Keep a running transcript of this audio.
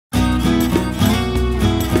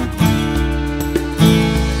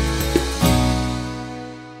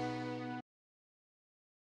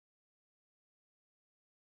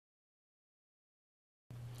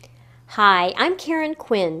Hi, I'm Karen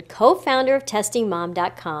Quinn, co-founder of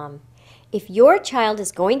TestingMom.com. If your child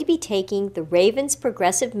is going to be taking the Raven's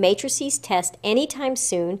Progressive Matrices test anytime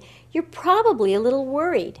soon, you're probably a little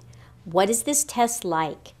worried. What is this test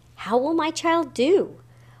like? How will my child do?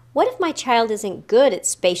 What if my child isn't good at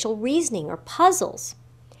spatial reasoning or puzzles?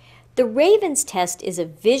 The Raven's test is a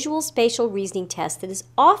visual spatial reasoning test that is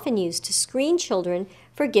often used to screen children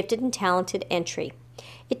for gifted and talented entry.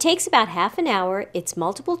 It takes about half an hour, it's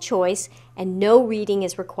multiple choice, and no reading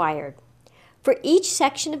is required. For each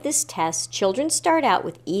section of this test, children start out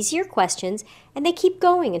with easier questions and they keep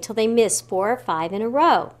going until they miss 4 or 5 in a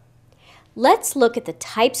row. Let's look at the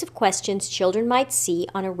types of questions children might see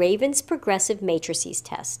on a Raven's Progressive Matrices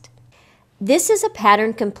test. This is a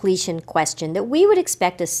pattern completion question that we would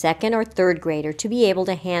expect a second or third grader to be able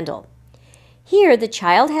to handle. Here, the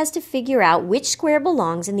child has to figure out which square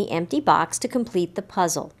belongs in the empty box to complete the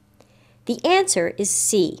puzzle. The answer is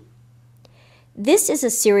C. This is a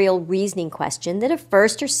serial reasoning question that a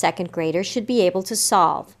first or second grader should be able to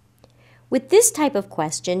solve. With this type of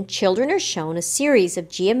question, children are shown a series of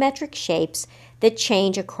geometric shapes that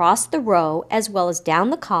change across the row as well as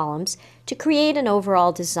down the columns to create an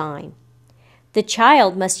overall design. The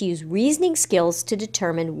child must use reasoning skills to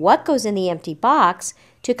determine what goes in the empty box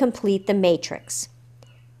to complete the matrix.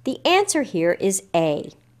 The answer here is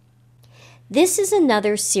A. This is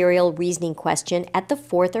another serial reasoning question at the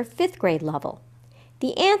 4th or 5th grade level.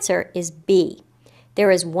 The answer is B.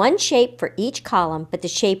 There is one shape for each column, but the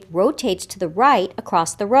shape rotates to the right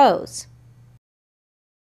across the rows.